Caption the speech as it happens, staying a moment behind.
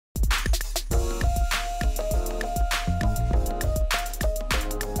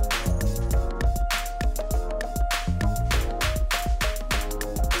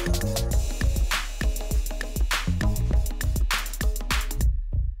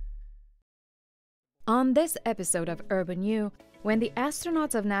On this episode of Urban U, when the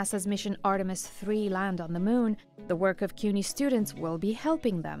astronauts of NASA's mission Artemis 3 land on the moon, the work of CUNY students will be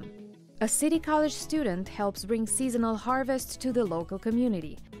helping them. A City College student helps bring seasonal harvest to the local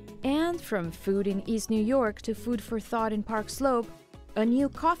community. And from food in East New York to food for thought in Park Slope, a new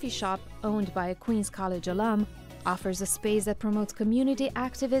coffee shop owned by a Queens College alum offers a space that promotes community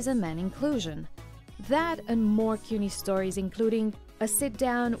activism and inclusion. That and more CUNY stories, including a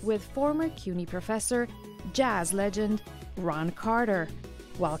sit-down with former CUNY professor, jazz legend Ron Carter.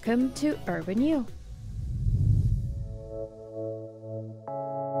 Welcome to Urban U.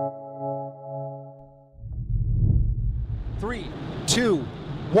 Three, two,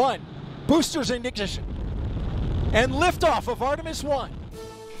 one. Boosters in ignition. And liftoff of Artemis 1.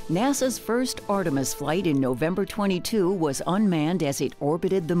 NASA's first Artemis flight in November 22 was unmanned as it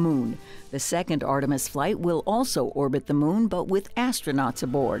orbited the moon. The second Artemis flight will also orbit the moon, but with astronauts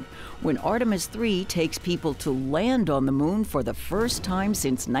aboard. When Artemis 3 takes people to land on the moon for the first time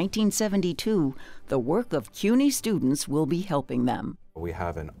since 1972, the work of CUNY students will be helping them. We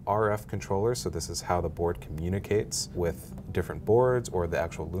have an RF controller, so this is how the board communicates with different boards or the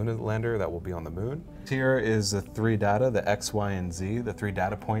actual lunar lander that will be on the moon. Here is the three data, the X, Y, and Z, the three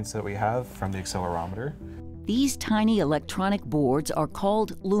data points that we have from the accelerometer. These tiny electronic boards are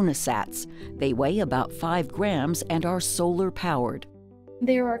called LunaSats. They weigh about 5 grams and are solar powered.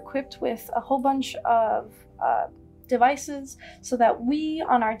 They are equipped with a whole bunch of devices so that we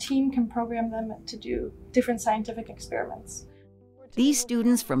on our team can program them to do different scientific experiments. These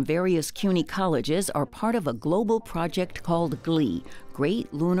students from various CUNY colleges are part of a global project called GLEE,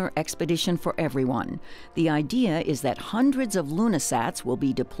 Great Lunar Expedition for Everyone. The idea is that hundreds of LunaSats will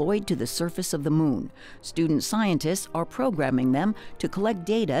be deployed to the surface of the moon. Student scientists are programming them to collect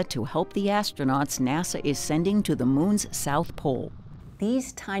data to help the astronauts NASA is sending to the moon's south pole.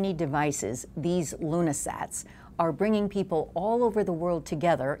 These tiny devices, these LunaSats, are bringing people all over the world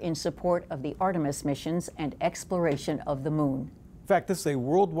together in support of the Artemis missions and exploration of the moon. In fact, this is a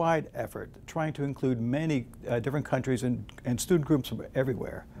worldwide effort trying to include many different countries and student groups from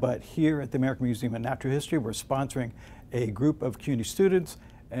everywhere. But here at the American Museum of Natural History, we're sponsoring a group of CUNY students,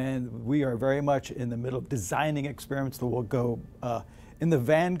 and we are very much in the middle of designing experiments that will go in the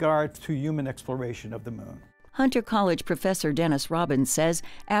vanguard to human exploration of the moon. Hunter College professor Dennis Robbins says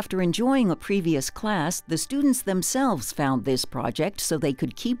after enjoying a previous class, the students themselves found this project so they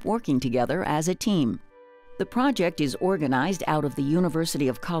could keep working together as a team. The project is organized out of the University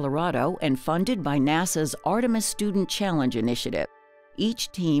of Colorado and funded by NASA's Artemis Student Challenge Initiative.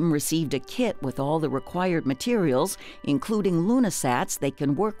 Each team received a kit with all the required materials, including LunaSats they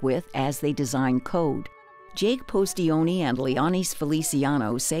can work with as they design code. Jake Postioni and Leonis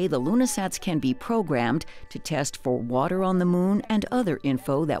Feliciano say the LunaSats can be programmed to test for water on the moon and other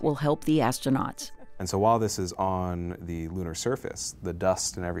info that will help the astronauts. And so while this is on the lunar surface, the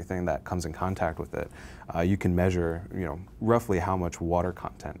dust and everything that comes in contact with it, you can measure, roughly how much water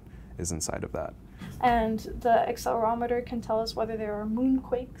content is inside of that. And the accelerometer can tell us whether there are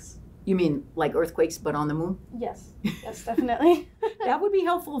moonquakes. You mean like earthquakes but on the moon? Yes, yes, definitely. That would be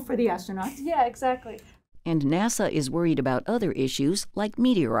helpful for the astronauts. Yeah, exactly. And NASA is worried about other issues like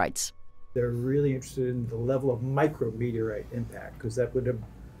meteorites. They're really interested in the level of micrometeorite impact, because that would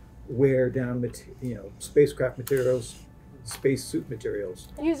wear down, spacecraft materials, spacesuit materials.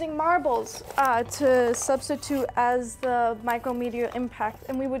 Using marbles to substitute as the micrometeor impact,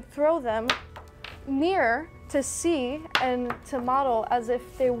 and we would throw them near to see and to model as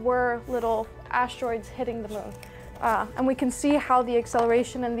if they were little asteroids hitting the moon. And we can see how the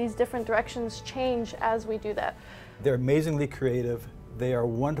acceleration in these different directions change as we do that. They're amazingly creative, they are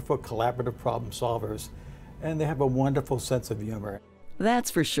wonderful collaborative problem solvers, and they have a wonderful sense of humor.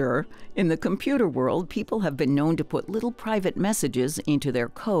 That's for sure. In the computer world, people have been known to put little private messages into their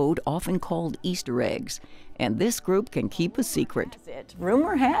code, often called Easter eggs. And this group can keep a secret.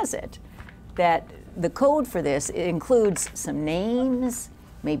 Rumor has it that the code for this includes some names,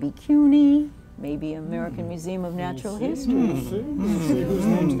 maybe CUNY, maybe American Museum of Natural History. Whose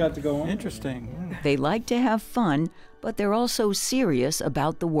name's got to go on? Interesting. They like to have fun, but they're also serious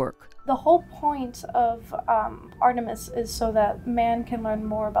about the work. The whole point of Artemis is so that man can learn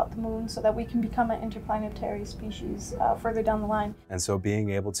more about the moon, so that we can become an interplanetary species further down the line. And so being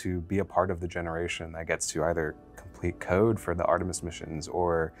able to be a part of the generation that gets to either complete code for the Artemis missions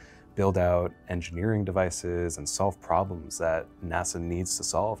or build out engineering devices and solve problems that NASA needs to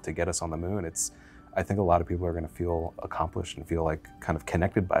solve to get us on the moon, I think a lot of people are going to feel accomplished and feel like kind of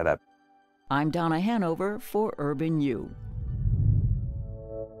connected by that. I'm Donna Hanover for Urban U.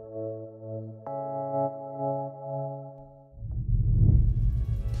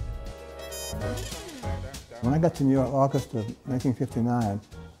 Thank you. When I got to New York, August of 1959,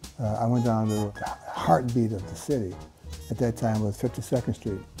 I went down to the heartbeat of the city. At that time it was 52nd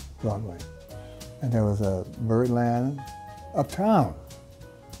Street, Broadway. And there was a Birdland uptown.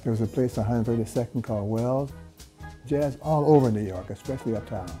 There was a place on 132nd called Wells. Jazz all over New York, especially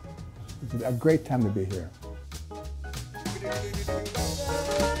uptown. It was a great time to be here.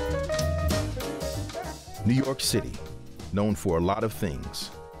 New York City, known for a lot of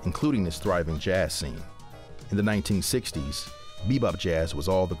things, including its thriving jazz scene. In the 1960s, bebop jazz was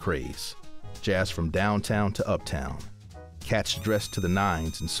all the craze. Jazz from downtown to uptown. Cats dressed to the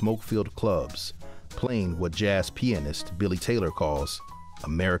nines in smoke-filled clubs, playing what jazz pianist Billy Taylor calls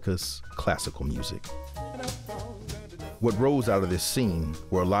America's classical music. What rose out of this scene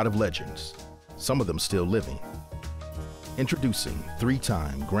were a lot of legends, some of them still living. Introducing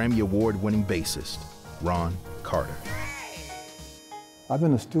three-time Grammy Award-winning bassist, Ron Carter. I've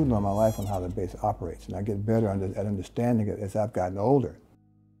been a student all my life on how the bass operates, and I get better at understanding it as I've gotten older.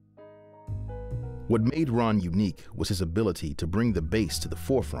 What made Ron unique was his ability to bring the bass to the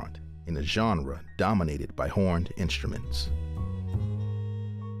forefront in a genre dominated by horned instruments.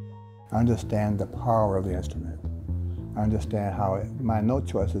 I understand the power of the instrument. I understand how my note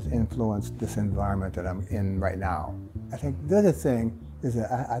choices influence this environment that I'm in right now. I think the other thing is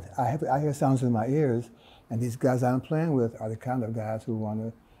that I hear sounds in my ears, and these guys I'm playing with are the kind of guys who want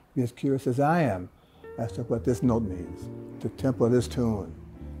to be as curious as I am as to what this note means, the tempo of this tune,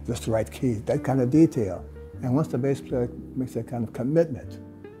 just the right key, that kind of detail. And once the bass player makes that kind of commitment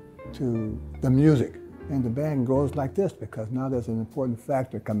to the music, and the band grows like this, because now there's an important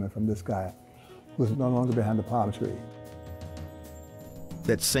factor coming from this guy who's no longer behind the palm tree.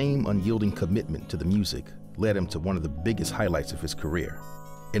 That same unyielding commitment to the music led him to one of the biggest highlights of his career.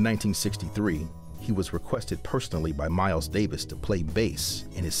 In 1963, he was requested personally by Miles Davis to play bass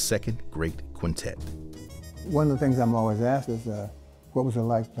in his second great quintet. One of the things I'm always asked is, what was it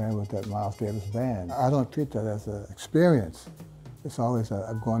like playing with that Miles Davis band? I don't treat that as an experience. It's always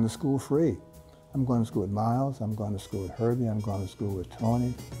I'm going to school free. I'm going to school with Miles, I'm going to school with Herbie, I'm going to school with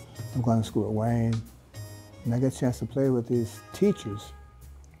Tony, I'm going to school with Wayne. And I get a chance to play with these teachers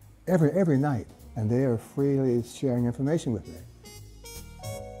every night, and they are freely sharing information with me.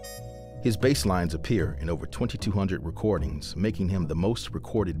 His bass lines appear in over 2,200 recordings, making him the most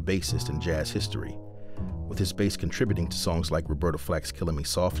recorded bassist in jazz history, with his bass contributing to songs like Roberta Flack's Killing Me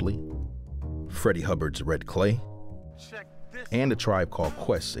Softly, Freddie Hubbard's Red Clay, and A Tribe Called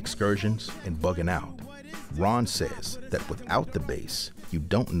Quest's Excursions and Buggin' Out. Ron says that without the bass, you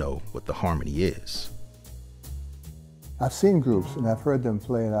don't know what the harmony is. I've seen groups and I've heard them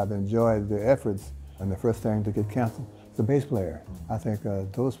play, and I've enjoyed their efforts, and the first thing to get canceled is the bass player. I think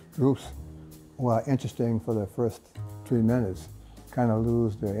those groups, while interesting for the first 3 minutes, kind of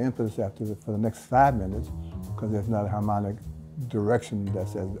lose their impetus for the next 5 minutes, because there's not a harmonic direction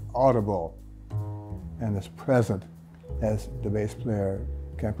that's as audible and as present as the bass player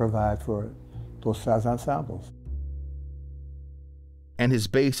can provide for those size ensembles. And his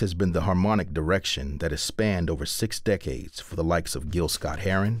bass has been the harmonic direction that has spanned over 6 decades for the likes of Gil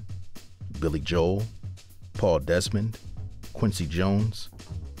Scott-Heron, Billy Joel, Paul Desmond, Quincy Jones,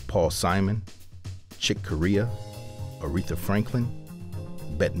 Paul Simon, Chick Corea, Aretha Franklin,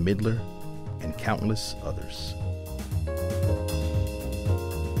 Bette Midler, and countless others.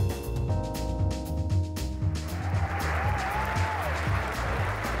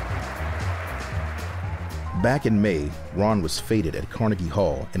 Back in May, Ron was feted at Carnegie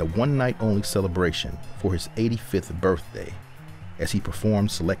Hall in a one-night-only celebration for his 85th birthday as he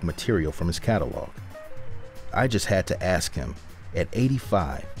performed select material from his catalog. I just had to ask him, at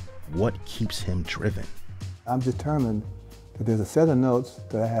 85, what keeps him driven? I'm determined that there's a set of notes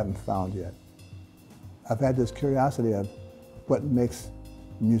that I haven't found yet. I've had this curiosity of what makes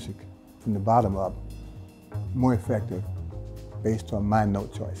music from the bottom up more effective based on my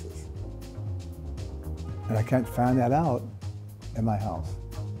note choices. And I can't find that out in my house.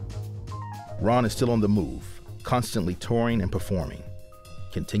 Ron is still on the move, constantly touring and performing,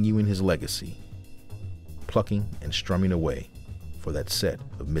 continuing his legacy, plucking and strumming away for that set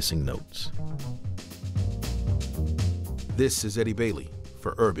of missing notes. This is Eddie Bailey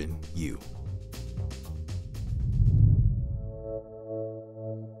for Urban U.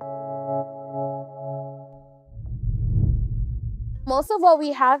 Most of what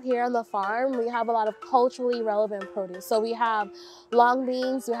we have here on the farm, we have a lot of culturally relevant produce. So we have long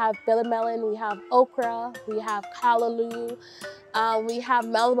beans, we have billy melon, we have okra, we have callaloo, we have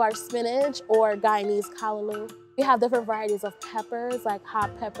Malabar spinach or Guyanese callaloo. We have different varieties of peppers, like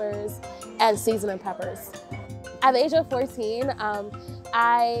hot peppers and seasoning peppers. At the age of 14,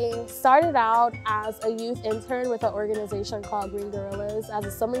 I started out as a youth intern with an organization called Green Gorillas as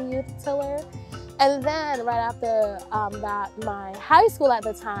a summer youth tiller. And then right after that, my high school at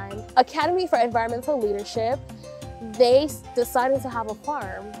the time, Academy for Environmental Leadership, they decided to have a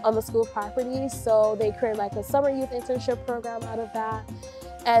farm on the school property. So they created like a summer youth internship program out of that.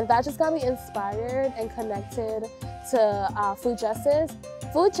 And that just got me inspired and connected to food justice.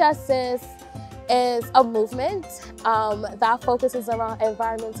 Food justice is a movement that focuses around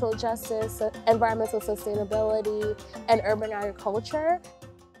environmental justice, environmental sustainability, and urban agriculture.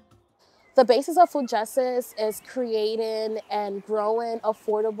 The basis of food justice is creating and growing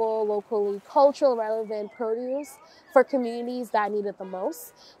affordable, locally cultural relevant produce for communities that need it the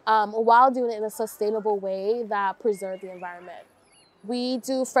most, while doing it in a sustainable way that preserves the environment. We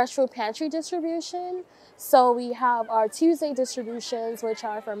do fresh food pantry distribution. So we have our Tuesday distributions, which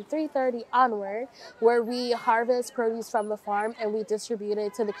are from 3:30 onward, where we harvest produce from the farm and we distribute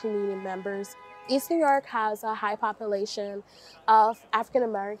it to the community members. East New York has a high population of African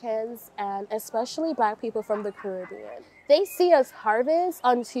Americans and especially Black people from the Caribbean. They see us harvest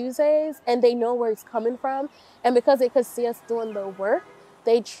on Tuesdays and they know where it's coming from. And because they could see us doing the work,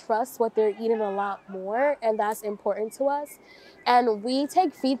 they trust what they're eating a lot more, and that's important to us. And we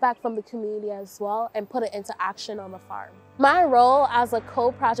take feedback from the community as well and put it into action on the farm. My role as a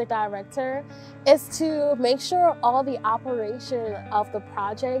co-project director is to make sure all the operation of the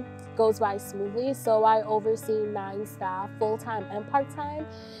project goes by smoothly. So I oversee 9 staff, full-time and part-time.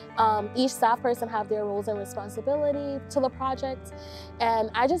 Each staff person have their roles and responsibility to the project.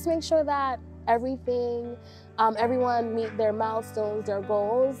 And I just make sure that everyone meet their milestones, their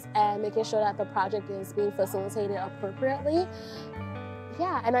goals, and making sure that the project is being facilitated appropriately.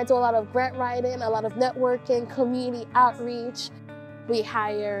 Yeah, and I do a lot of grant writing, a lot of networking, community outreach. We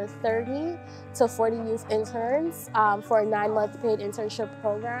hire 30 to 40 youth interns for a 9-month paid internship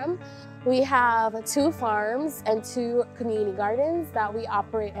program. We have 2 farms and 2 community gardens that we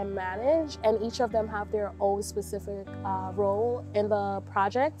operate and manage, and each of them have their own specific role in the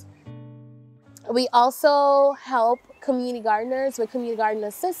project. We also help community gardeners with community garden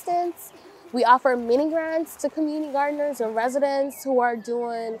assistance. We offer mini grants to community gardeners and residents who are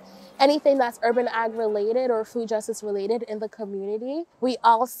doing anything that's urban ag related or food justice related in the community. We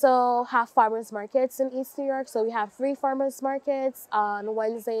also have farmers markets in East New York. So we have 3 farmers markets on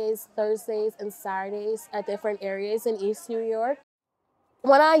Wednesdays, Thursdays, and Saturdays at different areas in East New York.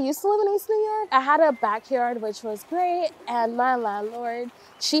 When I used to live in East New York, I had a backyard, which was great, and my landlord,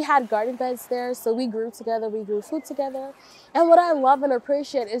 she had garden beds there, so we grew together, we grew food together. And what I love and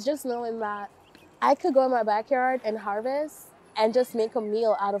appreciate is just knowing that I could go in my backyard and harvest and just make a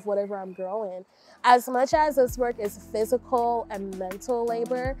meal out of whatever I'm growing. As much as this work is physical and mental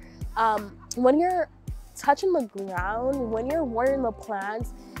labor, when you're touching the ground, when you're watering the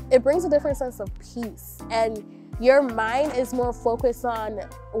plants, it brings a different sense of peace. And your mind is more focused on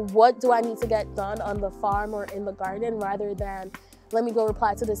what do I need to get done on the farm or in the garden rather than let me go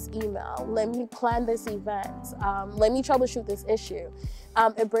reply to this email, let me plan this event, let me troubleshoot this issue.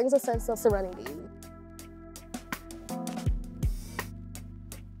 It brings a sense of serenity.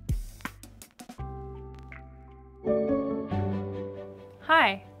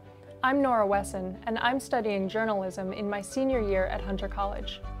 Hi, I'm Nora Wesson, and I'm studying journalism in my senior year at Hunter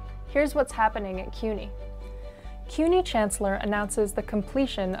College. Here's what's happening at CUNY. CUNY Chancellor announces the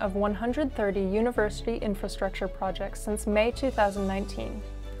completion of 130 university infrastructure projects since May 2019.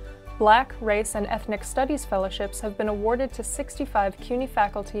 Black, Race, and Ethnic Studies fellowships have been awarded to 65 CUNY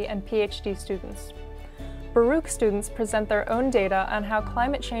faculty and PhD students. Baruch students present their own data on how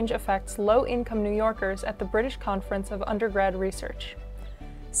climate change affects low-income New Yorkers at the British Conference of Undergrad Research.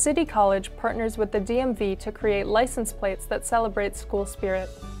 City College partners with the DMV to create license plates that celebrate school spirit.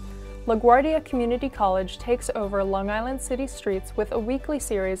 LaGuardia Community College takes over Long Island City streets with a weekly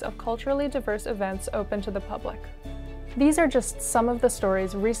series of culturally diverse events open to the public. These are just some of the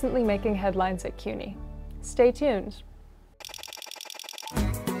stories recently making headlines at CUNY. Stay tuned.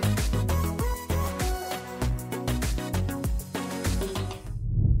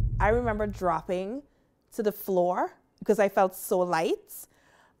 I remember dropping to the floor because I felt so light.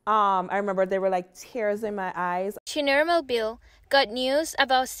 I remember there were like tears in my eyes. Chinera Melville got news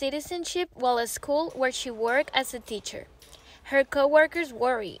about citizenship while at school where she worked as a teacher. Her co-workers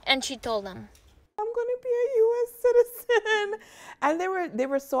worried, and she told them, I'm going to be a U.S. citizen. And they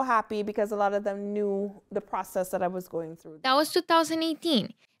were so happy because a lot of them knew the process that I was going through. That was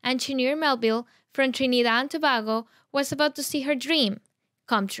 2018, and Chinera Melville from Trinidad and Tobago was about to see her dream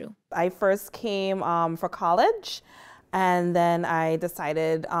come true. I first came for college. And then I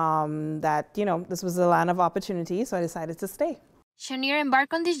decided that, you know, this was a land of opportunity, so I decided to stay. Shanier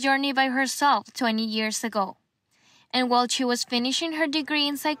embarked on this journey by herself 20 years ago. And while she was finishing her degree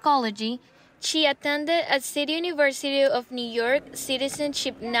in psychology, she attended a City University of New York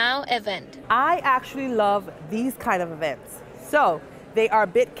Citizenship Now event. I actually love these kind of events. So they are a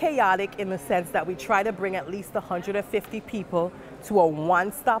bit chaotic in the sense that we try to bring at least 150 people to a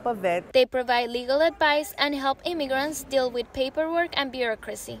one-stop event. They provide legal advice and help immigrants deal with paperwork and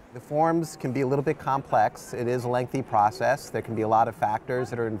bureaucracy. The forms can be a little bit complex. It is a lengthy process. There can be a lot of factors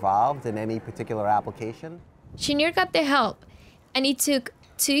that are involved in any particular application. Shanier got the help, and it took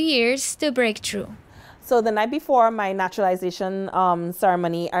 2 years to break through. So the night before my naturalization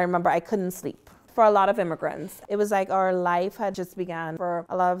ceremony, I remember I couldn't sleep. For a lot of immigrants, it was like our life had just begun. For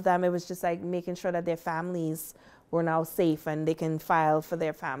a lot of them, it was just like making sure that their families were now safe and they can file for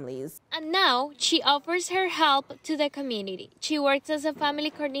their families. And now she offers her help to the community. She works as a family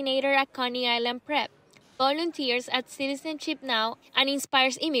coordinator at Coney Island Prep, volunteers at Citizenship Now, and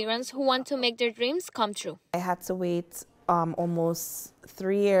inspires immigrants who want to make their dreams come true. I had to wait almost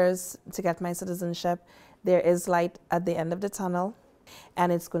 3 years to get my citizenship. There is light at the end of the tunnel,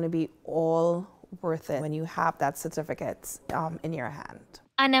 and it's going to be all worth it when you have that certificate in your hand.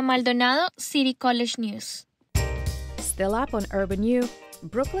 Ana Maldonado, City College News. Still up on Urban U,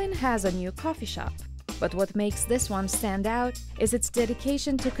 Brooklyn has a new coffee shop. But what makes this one stand out is its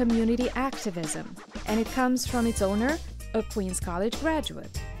dedication to community activism, and it comes from its owner, a Queens College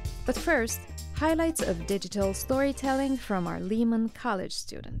graduate. But first, highlights of digital storytelling from our Lehman College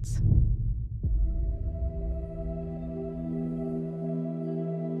students.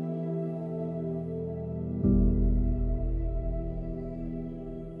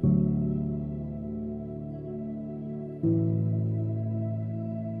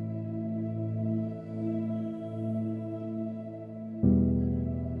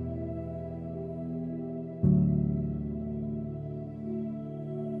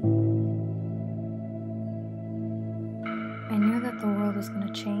 The world was going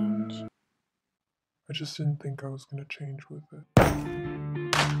to change. I just didn't think I was going to change with it.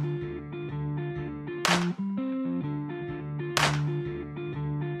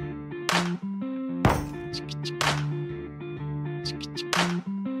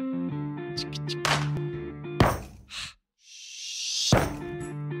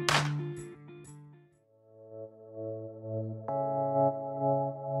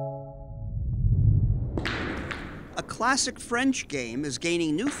 A classic French game is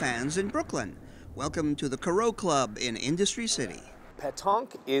gaining new fans in Brooklyn. Welcome to the Carreau Club in Industry City.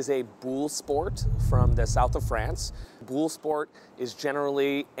 Pétanque is a boule sport from the south of France. Boule sport is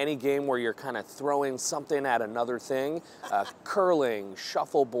generally any game where you're kind of throwing something at another thing. Curling,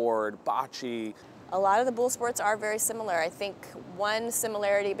 shuffleboard, bocce. A lot of the boule sports are very similar. I think one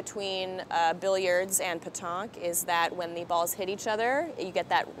similarity between billiards and pétanque is that when the balls hit each other, you get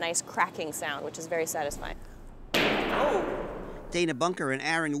that nice cracking sound, which is very satisfying. Dana Bunker and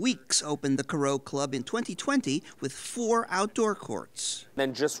Aaron Weeks opened the Carreau Club in 2020 with 4 outdoor courts.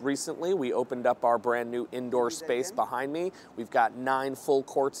 Then just recently, we opened up our brand new indoor space behind me. We've got 9 full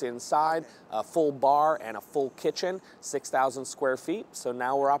courts inside, a full bar and a full kitchen, 6,000 square feet. So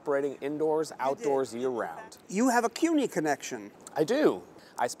now we're operating indoors, outdoors, year-round. You have a CUNY connection. I do.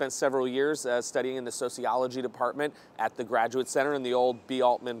 I spent several years studying in the sociology department at the Graduate Center in the old B.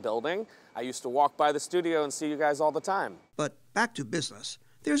 Altman building. I used to walk by the studio and see you guys all the time. But back to business.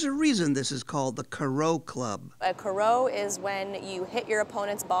 There's a reason this is called the Carreau Club. A carreau is when you hit your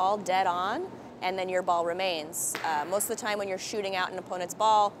opponent's ball dead on, and then your ball remains. Most of the time when you're shooting out an opponent's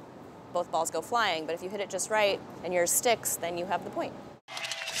ball, both balls go flying. But if you hit it just right and yours sticks, then you have the point.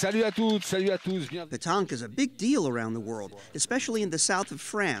 Pétanque is a big deal around the world, especially in the south of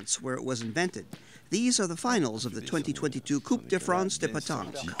France, where it was invented. These are the finals of the 2022 Coupe de France de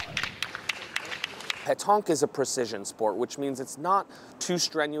Pétanque. Pétanque is a precision sport, which means it's not too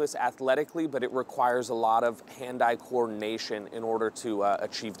strenuous athletically, but it requires a lot of hand-eye coordination in order to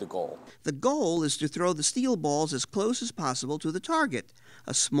achieve the goal. The goal is to throw the steel balls as close as possible to the target,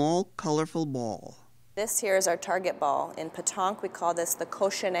 a small, colorful ball. This here is our target ball. In pétanque, we call this the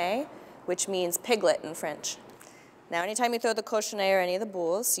cochonnet, which means piglet in French. Now, anytime you throw the cochonnet or any of the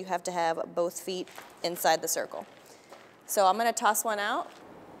boules, you have to have both feet inside the circle. So I'm going to toss one out.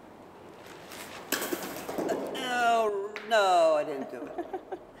 No, I didn't do it.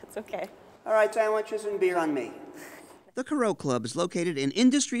 It's okay. All right, sandwiches and beer on me. The Carreau Club is located in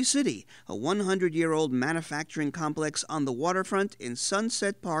Industry City, a 100-year-old manufacturing complex on the waterfront in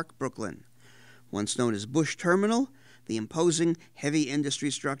Sunset Park, Brooklyn. Once known as Bush Terminal, The imposing, heavy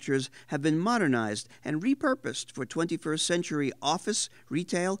industry structures have been modernized and repurposed for 21st century office,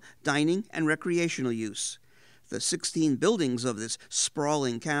 retail, dining, and recreational use. The 16 buildings of this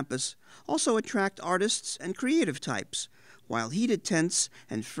sprawling campus also attract artists and creative types, while heated tents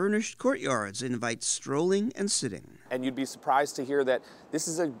and furnished courtyards invite strolling and sitting. And you'd be surprised to hear that this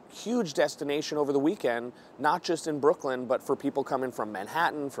is a huge destination over the weekend, not just in Brooklyn, but for people coming from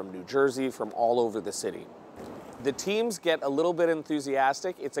Manhattan, from New Jersey, from all over the city. The teams get a little bit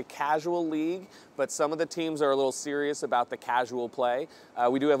enthusiastic. It's a casual league, but some of the teams are a little serious about the casual play.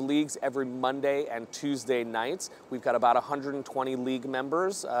 We do have leagues every Monday and Tuesday nights. We've got about 120 league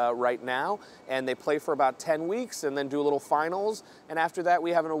members right now, and they play for about 10 weeks and then do a little finals. And after that,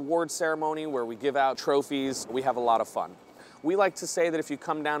 we have an award ceremony where we give out trophies. We have a lot of fun. We like to say that if you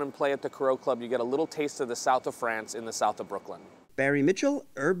come down and play at the Corot Club, you get a little taste of the south of France in the south of Brooklyn. Barry Mitchell,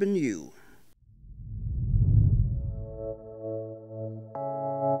 Urban U.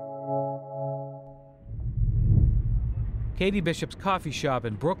 Katie Bishop's coffee shop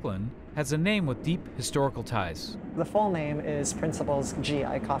in Brooklyn has a name with deep historical ties. The full name is Principal's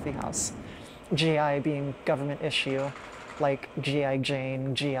GI Coffee House. GI being government issue, like G.I.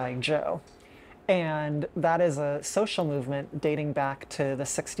 Jane, G.I. Joe. And that is a social movement dating back to the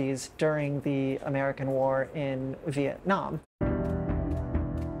 60s during the American War in Vietnam.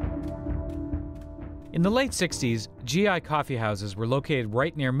 In the late 60s, GI coffee houses were located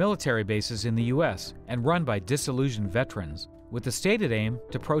right near military bases in the U.S. and run by disillusioned veterans, with the stated aim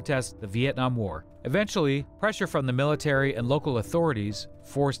to protest the Vietnam War. Eventually, pressure from the military and local authorities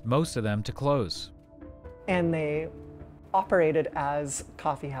forced most of them to close. And they operated as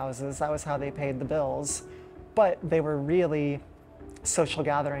coffee houses. That was how they paid the bills. But they were really social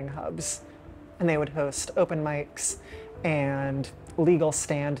gathering hubs. And they would host open mics and legal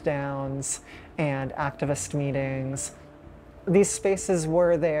stand downs and activist meetings. These spaces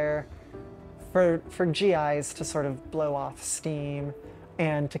were there for GIs to sort of blow off steam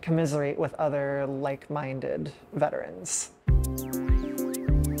and to commiserate with other like-minded veterans.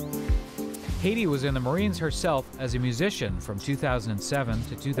 Katie was in the Marines herself as a musician from 2007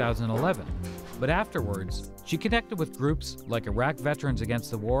 to 2011. But afterwards, she connected with groups like Iraq Veterans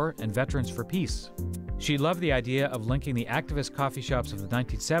Against the War and Veterans for Peace. She loved the idea of linking the activist coffee shops of the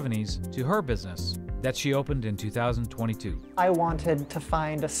 1970s to her business that she opened in 2022. I wanted to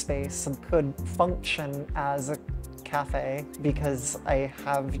find a space that could function as a cafe because I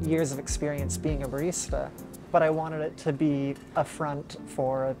have years of experience being a barista, but I wanted it to be a front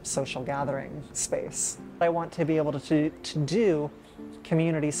for a social gathering space. I want to be able to do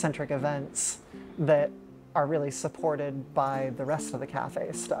community-centric events that are really supported by the rest of the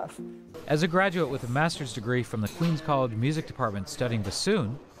cafe stuff. As a graduate with a master's degree from the Queens College Music Department studying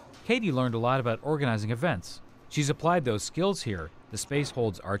bassoon, Katie learned a lot about organizing events. She's applied those skills here. The space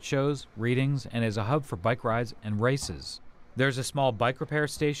holds art shows, readings, and is a hub for bike rides and races. There's a small bike repair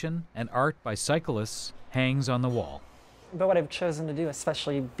station, and art by cyclists hangs on the wall. But what I've chosen to do,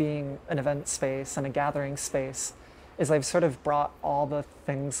 especially being an event space and a gathering space, is I've sort of brought all the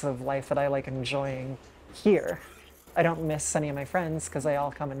things of life that I like enjoying here. I don't miss any of my friends because they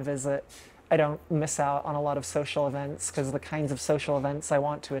all come and visit. I don't miss out on a lot of social events because the kinds of social events I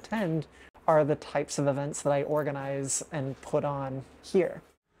want to attend are the types of events that I organize and put on here.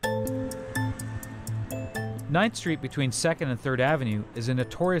 9th Street between 2nd and 3rd Avenue is a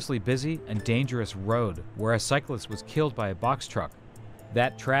notoriously busy and dangerous road where a cyclist was killed by a box truck.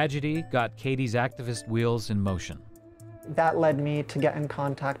 That tragedy got Katie's activist wheels in motion. That led me to get in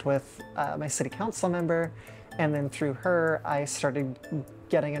contact with my city council member, and then through her, I started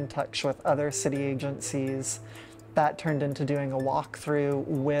getting in touch with other city agencies. That turned into doing a walkthrough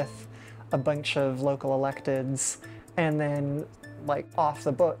with a bunch of local electeds, and then, like, off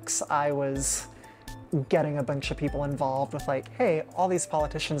the books, I was getting a bunch of people involved with, like, hey, all these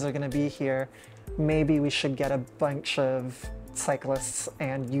politicians are going to be here. Maybe we should get a bunch of cyclists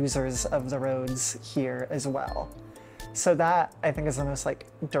and users of the roads here as well. So that, I think, is the most, like,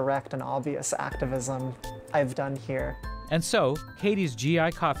 direct and obvious activism I've done here. And so, Katie's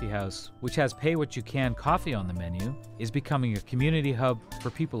GI Coffee House, which has pay what you can coffee on the menu, is becoming a community hub for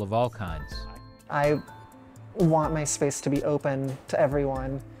people of all kinds. I want my space to be open to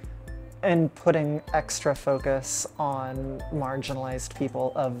everyone and putting extra focus on marginalized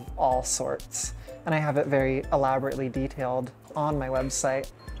people of all sorts. And I have it very elaborately detailed on my website.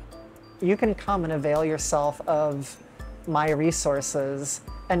 You can come and avail yourself of my resources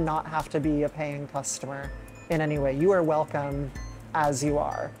and not have to be a paying customer in any way. You are welcome as you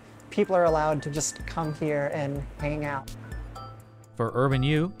are. People are allowed to just come here and hang out. For Urban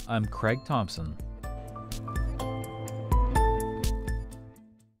U, I'm Craig Thompson.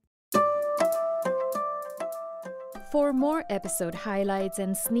 For more episode highlights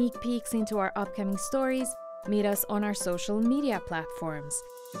and sneak peeks into our upcoming stories, meet us on our social media platforms.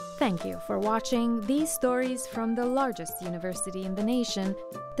 Thank you for watching these stories from the largest university in the nation,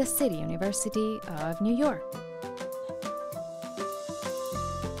 the City University of New York.